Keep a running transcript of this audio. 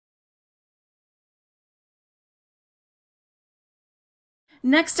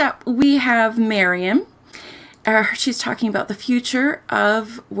Next up, we have Miriam. She's talking about the future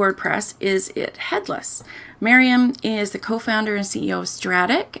of WordPress. Is it headless? Miriam is the co-founder and CEO of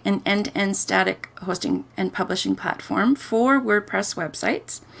Static, an end-to-end static hosting and publishing platform for WordPress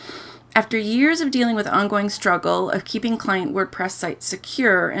websites. After years of dealing with the ongoing struggle of keeping client WordPress sites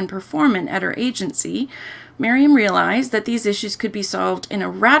secure and performant at her agency, Miriam realized that these issues could be solved in a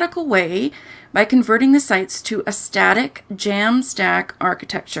radical way by converting the sites to a static Jamstack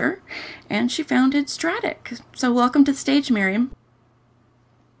architecture, and she founded Static. So welcome to the stage, Miriam.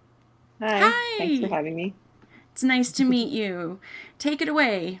 Hi, thanks for Hi, having me. it's nice to meet you. Take it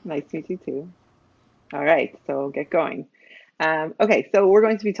away. Nice to meet you too. All right, so get going. Okay, so we're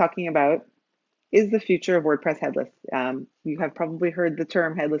going to be talking about is the future of WordPress headless? You have probably heard the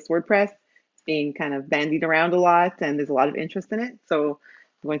term headless WordPress. It's being kind of bandied around a lot, and there's a lot of interest in it. So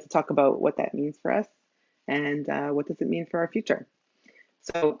I'm going to talk about what that means for us and what does it mean for our future.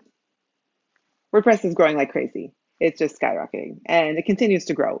 So WordPress is growing like crazy. It's just skyrocketing and it continues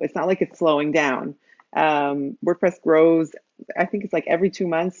to grow. It's not like it's slowing down. WordPress grows, I think it's like every 2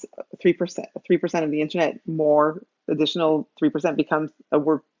 months, 3% of the internet, more additional 3% becomes a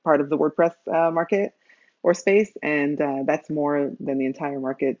word part of the WordPress market or space. And that's more than the entire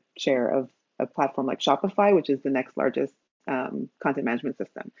market share of a platform like Shopify, which is the next largest content management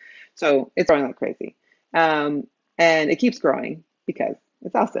system. So it's growing like crazy. Um, and it keeps growing because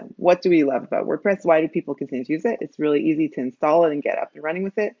it's awesome. What do we love about WordPress? Why do people continue to use it? It's really easy to install it and get up and running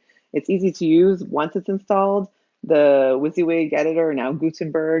with it. It's easy to use once it's installed. The WYSIWYG editor, now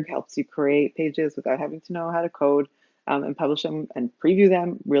Gutenberg, helps you create pages without having to know how to code and publish them and preview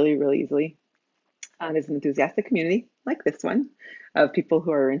them really, really easily. There's an enthusiastic community like this one of people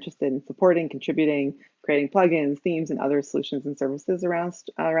who are interested in supporting, contributing, creating plugins, themes, and other solutions and services around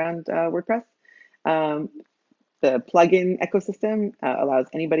WordPress. Um, the plugin ecosystem allows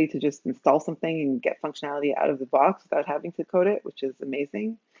anybody to just install something and get functionality out of the box without having to code it, which is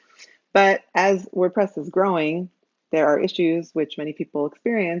amazing. But as WordPress is growing, there are issues which many people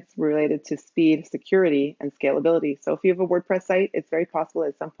experience related to speed, security, and scalability. So if you have a WordPress site, it's very possible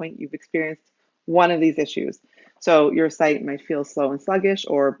at some point you've experienced one of these issues. So your site might feel slow and sluggish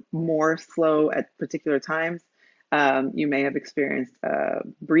or more slow at particular times. You may have experienced a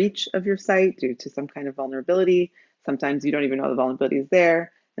breach of your site due to some kind of vulnerability. Sometimes you don't even know the vulnerability is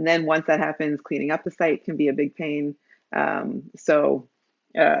there. And then once that happens, cleaning up the site can be a big pain. Because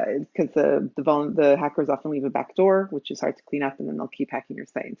the hackers often leave a back door, which is hard to clean up, and then they'll keep hacking your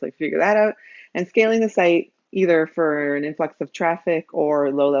site until you figure that out. And scaling the site either for an influx of traffic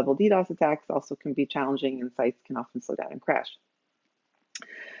or low-level DDoS attacks also can be challenging, and sites can often slow down and crash.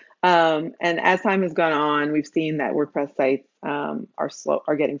 And as time has gone on, we've seen that WordPress sites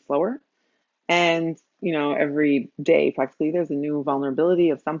are getting slower. And every day practically there's a new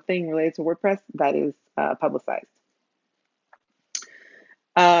vulnerability of something related to WordPress that is publicized.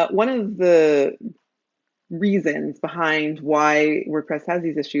 One of the reasons behind why WordPress has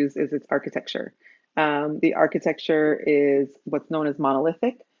these issues is its architecture. The architecture is what's known as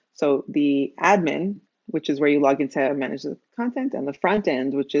monolithic. So the admin, which is where you log in to manage the content, and the front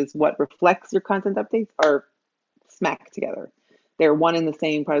end, which is what reflects your content updates, are smack together. They're one and the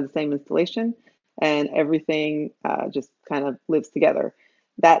same, part of the same installation, and everything just kind of lives together.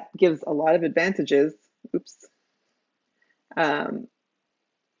 That gives a lot of advantages. Oops. Um,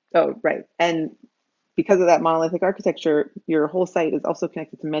 oh, right. And because of that monolithic architecture, your whole site is also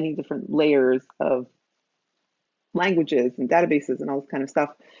connected to many different layers of languages and databases and all this kind of stuff.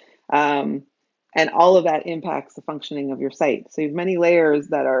 Um, and all of that impacts the functioning of your site. So you have many layers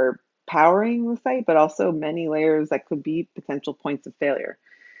that are powering the site, but also many layers that could be potential points of failure.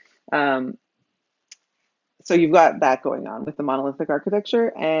 Um, so you've got that going on with the monolithic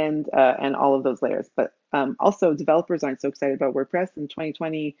architecture and all of those layers. But also developers aren't so excited about WordPress. In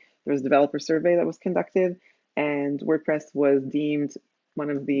 2020, there was a developer survey that was conducted, and WordPress was deemed one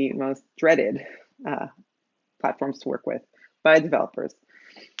of the most dreaded uh, platforms to work with by developers.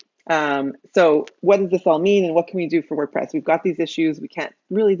 So what does this all mean, and what can we do for WordPress? We've got these issues. We can't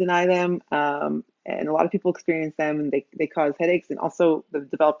really deny them. And a lot of people experience them, and they cause headaches. And also the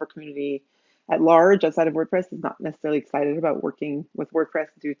developer community at large outside of WordPress is not necessarily excited about working with WordPress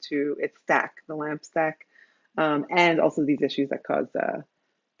due to its stack, the LAMP stack, and also these issues that cause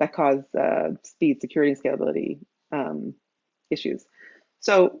speed, security, and scalability issues.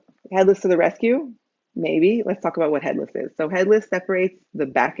 So headless to the rescue. Maybe. Let's talk about what headless is. So headless separates the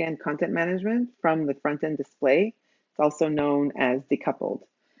backend content management from the front end display. It's also known as decoupled.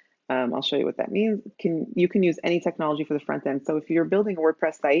 I'll show you what that means. You can use any technology for the front end. So if you're building a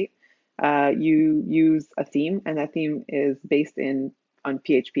WordPress site, you use a theme, and that theme is based in on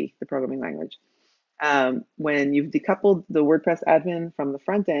PHP, the programming language. When you've decoupled the WordPress admin from the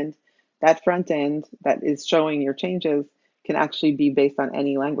front end, that front end that is showing your changes can actually be based on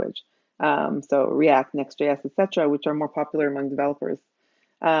any language. So React, Next.js, etc., which are more popular among developers.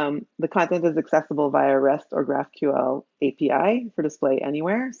 The content is accessible via REST or GraphQL API for display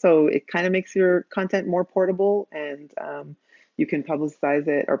anywhere. So it kind of makes your content more portable, and you can publicize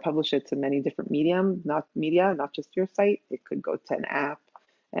it or publish it to many different media, not just your site. It could go to an app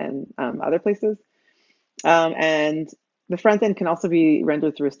and other places. And the front end can also be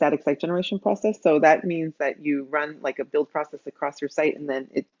rendered through a static site generation process. So that means that you run like a build process across your site, and then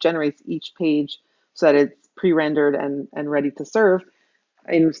it generates each page so that it's pre-rendered and ready to serve.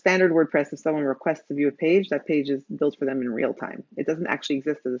 In standard WordPress, if someone requests to view a page, that page is built for them in real time. It doesn't actually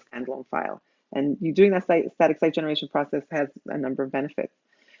exist as a standalone file. And you doing that static site generation process has a number of benefits.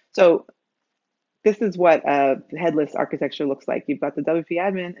 So this is what a headless architecture looks like. You've got the WP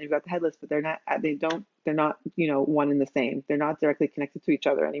admin and you've got the headless, but they're not, one and the same. They're not directly connected to each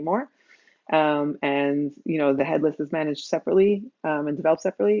other anymore. And the headless is managed separately and developed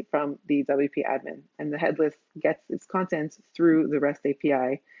separately from the WP admin. And the headless gets its content through the REST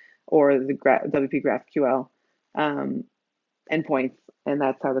API or the WP GraphQL endpoints, and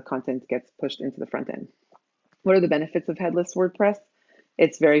that's how the content gets pushed into the front end. What are the benefits of headless WordPress?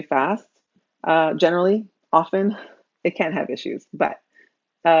 It's very fast. Generally, often, it can have issues, but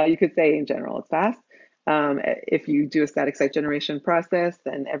you could say in general it's fast. If you do a static site generation process,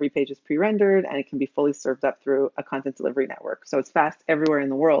 then every page is pre-rendered and it can be fully served up through a content delivery network. So it's fast everywhere in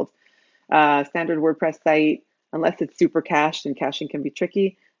the world. Standard WordPress site, unless it's super cached, and caching can be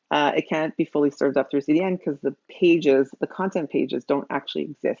tricky, it can't be fully served up through CDN because the content pages don't actually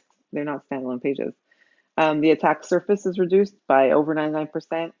exist. They're not standalone pages. The attack surface is reduced by over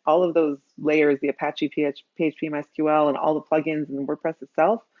 99%. All of those layers, the Apache, PHP, MySQL, and all the plugins in WordPress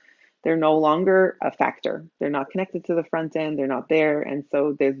itself, they're no longer a factor. They're not connected to the front end. They're not there. And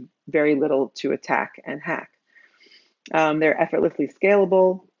so there's very little to attack and hack. They're effortlessly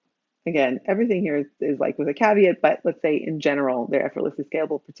scalable. Again, everything here is like with a caveat, but let's say in general, they're effortlessly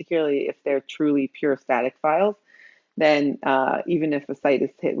scalable, particularly if they're truly pure static files. Then even if a site is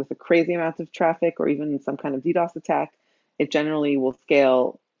hit with a crazy amount of traffic or even some kind of DDoS attack, it generally will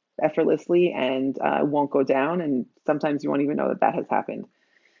scale effortlessly and won't go down. And sometimes you won't even know that that has happened.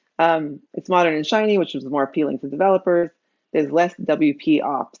 It's modern and shiny, which is more appealing to developers. There's less WP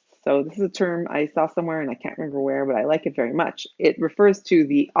ops. So this is a term I saw somewhere and I can't remember where, but I like it very much. It refers to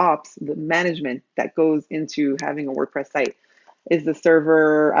the ops, the management that goes into having a WordPress site. Is the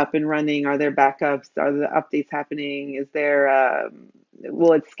server up and running? Are there backups? Are the updates happening? Is there,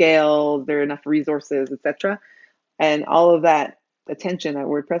 will it scale? Is there enough resources, etc.? And all of that attention that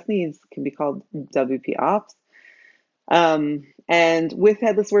WordPress needs can be called WP ops. And with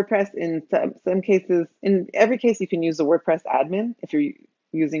headless WordPress, in some cases, in every case, you can use the WordPress admin if you're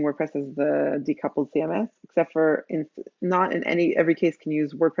using WordPress as the decoupled CMS, except for not in every case can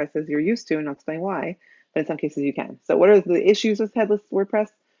use WordPress as you're used to, and I'll explain why, but in some cases you can. So what are the issues with headless WordPress?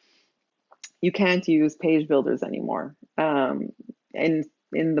 You can't use page builders anymore. And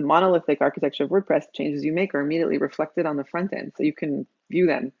in the monolithic architecture of WordPress, changes you make are immediately reflected on the front end, so you can view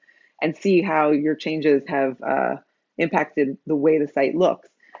them and see how your changes have impacted the way the site looks.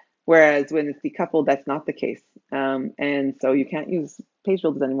 Whereas when it's decoupled, that's not the case. And so you can't use page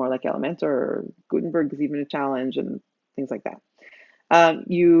builders anymore, like Elementor or Gutenberg is even a challenge and things like that.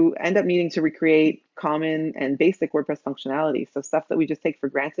 You end up needing to recreate common and basic WordPress functionality. So stuff that we just take for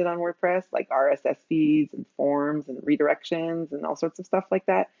granted on WordPress, like RSS feeds and forms and redirections and all sorts of stuff like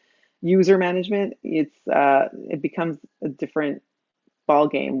that. User management, it becomes a different ball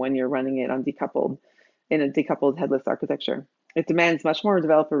game when you're running it on in a decoupled headless architecture. It demands much more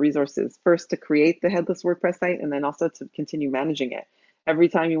developer resources, first to create the headless WordPress site and then also to continue managing it. Every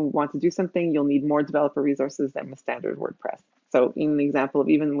time you want to do something, you'll need more developer resources than with standard WordPress. So in the example of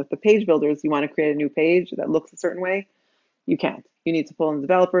even with the page builders, you want to create a new page that looks a certain way, you can't. You need to pull in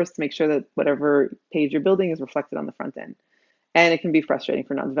developers to make sure that whatever page you're building is reflected on the front end. And it can be frustrating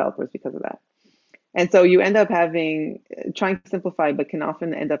for non-developers because of that. And so you end up trying to simplify, but can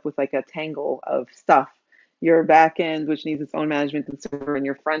often end up with like a tangle of stuff. Your back end, which needs its own management and server, and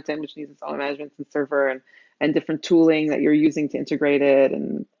your front end, which needs its own management and server, and different tooling that you're using to integrate it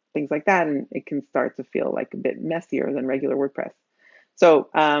and things like that. And it can start to feel like a bit messier than regular WordPress. So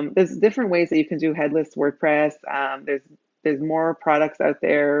there's different ways that you can do headless WordPress. There's more products out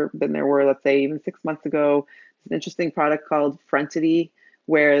there than there were, let's say, even 6 months ago. There's an interesting product called Frontity,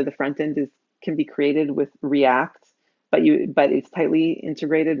 where the front end can be created with React, but it's tightly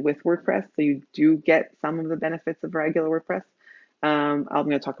integrated with WordPress, so you do get some of the benefits of regular WordPress. I'm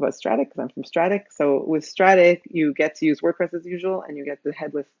going to talk about Static because I'm from Static. So with Static, you get to use WordPress as usual, and you get the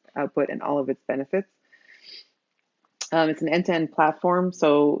headless output and all of its benefits. It's an end-to-end platform.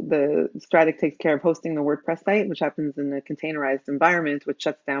 So the Static takes care of hosting the WordPress site, which happens in a containerized environment, which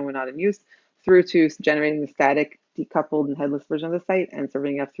shuts down when not in use, through to generating the static, decoupled, and headless version of the site and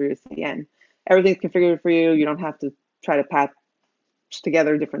serving it up through to CDN. Everything's configured for you. You don't have to try to patch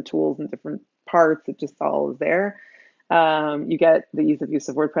together different tools and different parts. It just all is there. You get the ease of use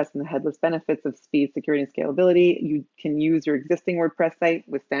of WordPress and the headless benefits of speed, security, and scalability. You can use your existing WordPress site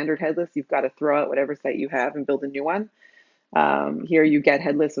with standard headless. You've got to throw out whatever site you have and build a new one. Here you get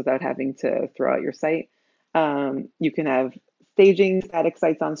headless without having to throw out your site. You can have staging static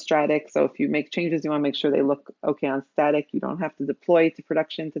sites on Static. So if you make changes, you want to make sure they look okay on Static. You don't have to deploy to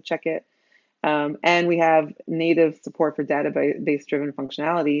production to check it. And we have native support for database-driven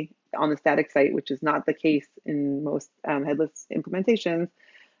functionality on the Static site, which is not the case in most headless implementations,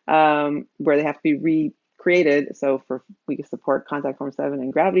 where they have to be recreated. So we support Contact Form 7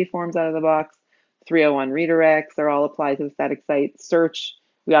 and Gravity Forms out of the box. 301 redirects are all applied to the Static site. Search,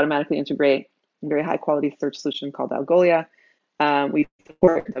 we automatically integrate a very high-quality search solution called Algolia. We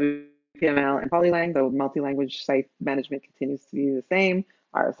support WPML and Polylang, though multi-language site management continues to be the same,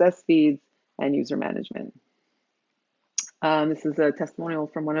 RSS feeds, and user management. This is a testimonial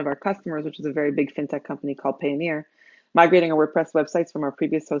from one of our customers, which is a very big fintech company called Payoneer. Migrating our WordPress websites from our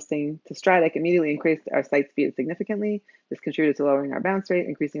previous hosting to Static immediately increased our site speed significantly. This contributed to lowering our bounce rate,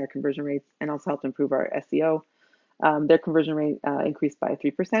 increasing our conversion rates, and also helped improve our SEO. Their conversion rate increased by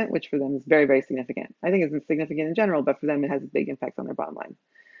 3%, which for them is very, very significant. I think it's significant in general, but for them, it has a big impact on their bottom line.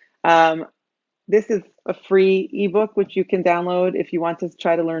 This is a free ebook, which you can download if you want to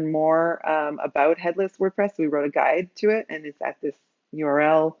try to learn more about headless WordPress. We wrote a guide to it, and it's at this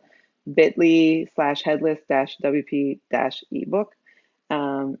URL, bit.ly/headless-wp-ebook.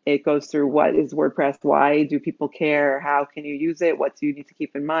 It goes through what is WordPress, why do people care, how can you use it, what do you need to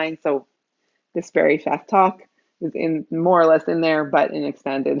keep in mind. So this very fast talk is in more or less in there, but in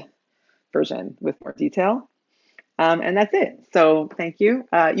expanded version with more detail. And that's it. So thank you.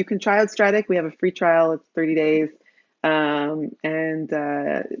 You can try out Static. We have a free trial. It's 30 days. And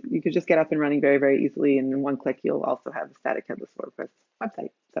you could just get up and running very, very easily. And in one click, you'll also have the Static Headless WordPress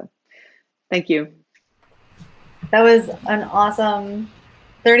website. So thank you. That was an awesome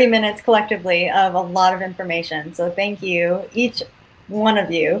 30 minutes collectively of a lot of information. So thank you, each one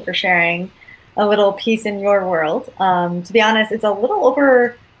of you, for sharing a little piece in your world. To be honest, it's a little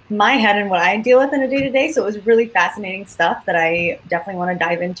over my head and what I deal with in a day-to-day. So it was really fascinating stuff that I definitely want to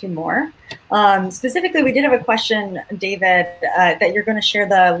dive into more. Specifically, we did have a question, David, that you're going to share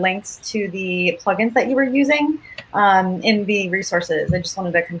the links to the plugins that you were using in the resources. I just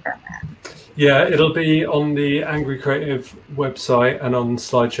wanted to confirm that. Yeah, it'll be on the Angry Creative website and on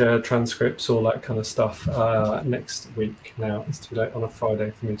SlideShare, transcripts, all that kind of stuff next week. Now, it's too late on a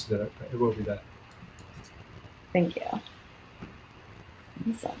Friday for me to do it, but it will be there. Thank you.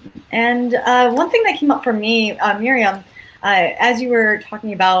 Awesome. And one thing that came up for me, Miriam, as you were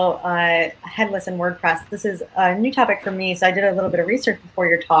talking about headless and WordPress, this is a new topic for me. So I did a little bit of research before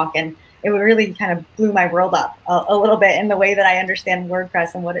your talk, and it really kind of blew my world up a little bit in the way that I understand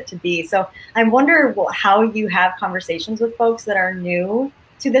WordPress and what it to be. So I wonder how you have conversations with folks that are new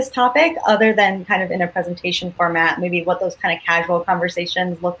to this topic, other than kind of in a presentation format, maybe what those kind of casual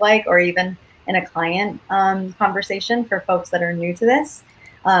conversations look like, or even in a client conversation for folks that are new to this.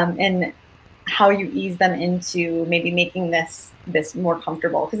 And how you ease them into maybe making this more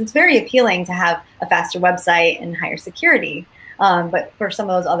comfortable, because it's very appealing to have a faster website and higher security. But for some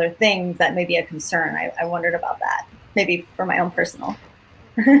of those other things that may be a concern, I wondered about that, maybe for my own personal.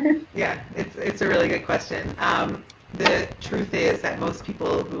 Yeah, it's a really good question. The truth is that most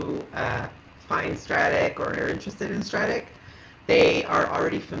people who find Static or are interested in Static, they are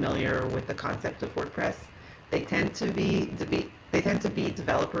already familiar with the concept of WordPress. They tend to be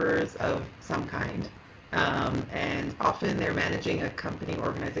developers of some kind, and often they're managing a company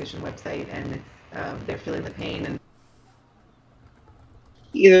organization website, and it's, they're feeling the pain, and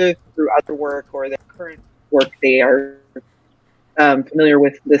either through other work or their current work, they are familiar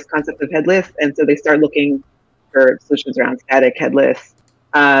with this concept of headless, and so they start looking for solutions around static headless.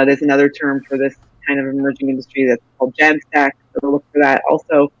 There's another term for this kind of emerging industry that's called Jamstack, so they'll look for that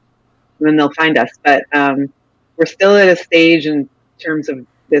also, and then they'll find us. But we're still at a stage in terms of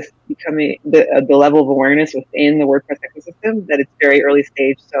this becoming the level of awareness within the WordPress ecosystem that it's very early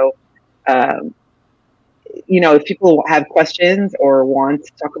stage. So, you know, if people have questions or want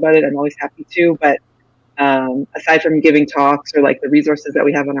to talk about it, I'm always happy to. But aside from giving talks or like the resources that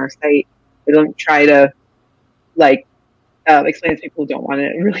we have on our site, I don't try to like explain it to people who don't want to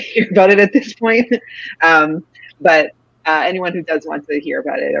really hear about it at this point. But anyone who does want to hear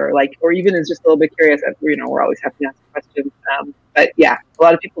about it, or even is just a little bit curious, we're always happy to answer questions. But yeah, a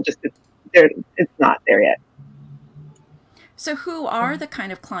lot of people just, it's not there yet. So who are the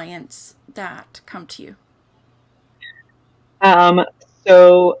kind of clients that come to you?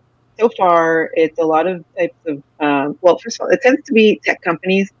 So far, it's a lot of types of, well, first of all, it tends to be tech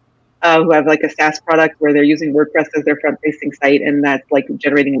companies who have like a SaaS product where they're using WordPress as their front-facing site, and that's like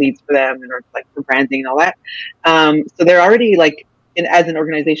generating leads for them and or like for branding and all that. So they're already like, as an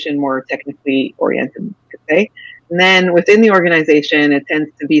organization, more technically oriented, you could say. And then within the organization, it tends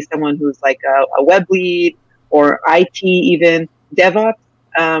to be someone who's like a web lead or IT, even DevOps.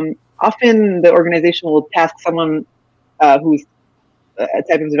 Often the organization will task someone who's a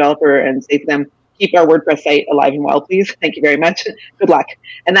type of developer and say to them, keep our WordPress site alive and well, please. Thank you very much. Good luck.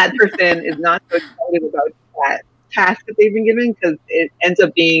 And that person is not so excited about that task that they've been given because it ends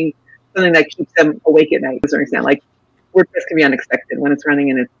up being something that keeps them awake at night. To an extent, like WordPress can be unexpected when it's running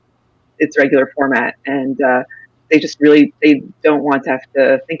in its regular format, and they don't want to have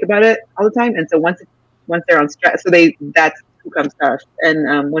to think about it all the time. And so once they're on Stratic, that's who comes to us.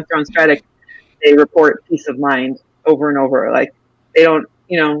 And once they're on Stratic, they report peace of mind over and over. Like they don't.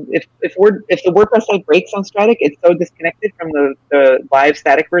 If the WordPress site breaks on Stratic, it's so disconnected from the live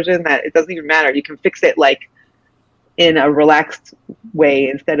static version that it doesn't even matter. You can fix it like in a relaxed way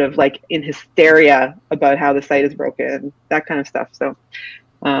instead of like in hysteria about how the site is broken, that kind of stuff. So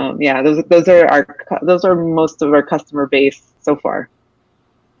yeah, those are most of our customer base so far.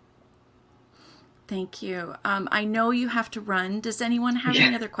 Thank you. I know you have to run. Does anyone have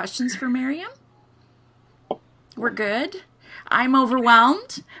any other questions for Miriam? We're good. I'm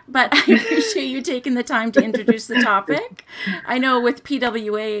overwhelmed, but I appreciate you taking the time to introduce the topic. I know with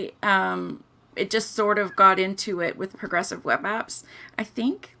PWA, it just sort of got into it with progressive web apps. I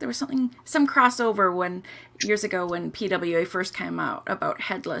think there was some crossover years ago when PWA first came out about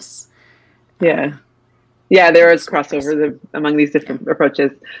headless. Yeah. Yeah, there is crossover among these different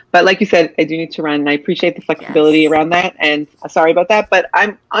approaches. But like you said, I do need to run. And I appreciate the flexibility around that. And sorry about that. But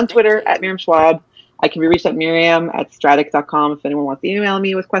I'm on Twitter at Miriam Schwab. I can be reached at miriam@stratic.com if anyone wants to email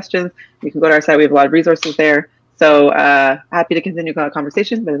me with questions. You can go to our site. We have a lot of resources there. So happy to continue the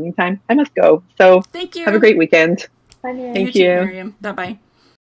conversation. But in the meantime, I must go. So thank you. Have a great weekend. Bye, Miriam. Thank you. Miriam. Bye-bye.